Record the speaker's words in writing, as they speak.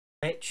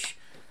Bitch.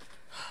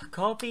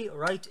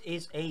 Copyright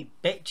is a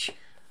bitch.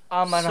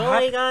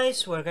 Sorry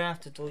guys, we're gonna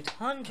have to delete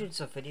hundreds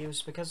of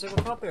videos because they were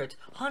copyrighted.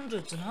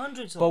 Hundreds and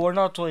hundreds of But them. we're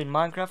not doing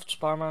Minecraft,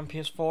 Spider-Man,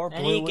 PS4,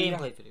 Any Blue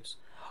gameplay videos.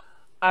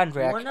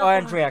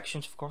 and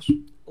reactions, of course.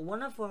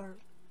 One of our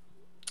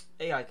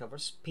AI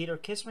covers, Peter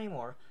Kiss Me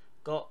More,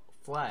 got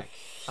a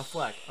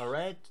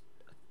red.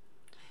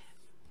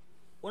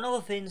 One of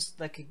the things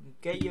that could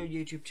get your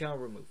YouTube channel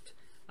removed.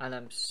 And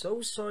I'm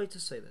so sorry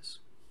to say this,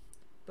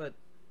 but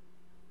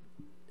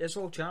this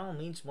whole channel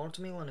means more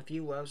to me than a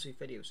few lousy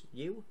videos.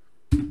 You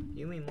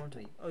mean more to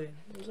me. Oh yeah.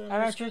 And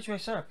I changed my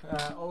setup.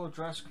 All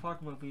Jurassic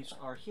Park movies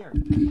are here.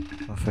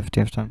 For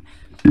 50th time.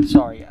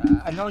 Sorry,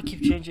 I know I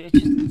keep changing.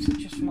 It's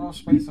such a small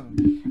space. I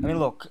mean,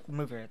 look,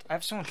 move it. I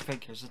have so much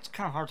figures. It's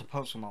kind of hard to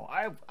post them all.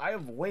 I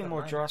have way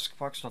more Jurassic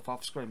Park stuff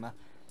off screen, man.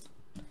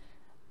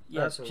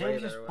 Yeah,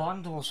 James just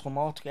bundles them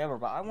all together,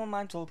 but I want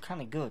mine to look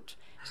kind of good.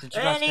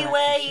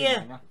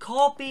 Anyway,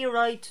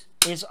 copyright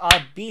is a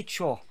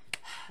bitch.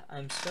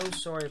 I'm so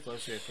sorry for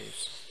those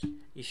faves.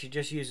 You should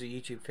just use a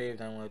YouTube fave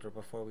downloader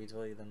before we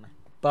delete them.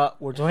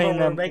 But we're doing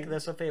them. We're making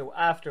this a fave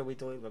after we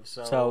delete them.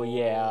 So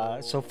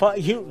yeah. So fuck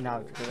you.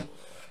 No.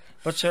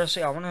 But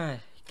seriously, I wanna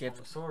give.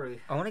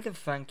 I wanna give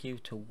thank you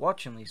to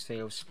watching these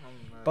videos.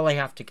 But I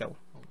have to go.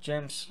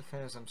 James.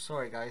 I'm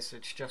sorry, guys.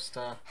 It's just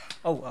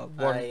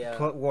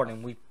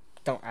warning. We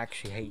don't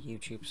actually hate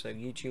YouTube. So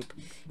YouTube.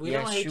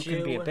 Yes, you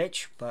can be a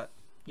bitch, but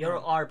you're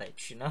our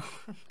bitch. You know.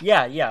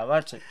 Yeah.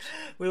 That's it.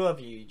 We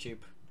love you, YouTube.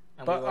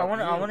 But I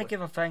want to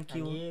give a thank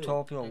you to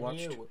all people who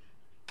watched. What?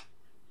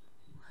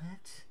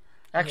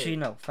 Actually,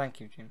 no. Thank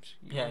you, James.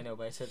 Yeah, I know,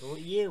 but I said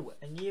you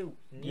and you.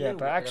 Yeah,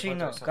 but actually,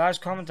 no. Guys,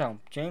 comment down.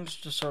 James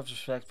deserves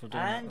respect for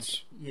doing and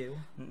this.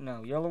 You.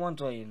 No, you're the one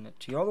doing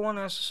it. You're the one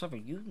who has to suffer.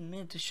 You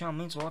made this channel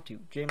means a lot to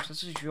you, James.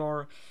 This is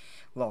your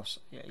loss.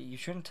 Yeah, you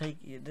shouldn't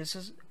take. This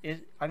is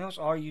it. I know it's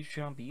our YouTube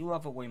channel, but you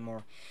love it way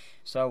more.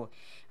 So,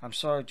 I'm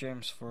sorry,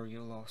 James, for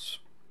your loss.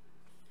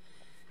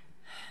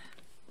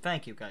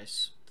 Thank you,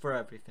 guys, for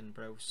everything,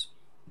 bros.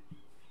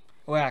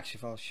 Well, actually,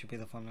 fellas, should be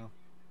the fun now.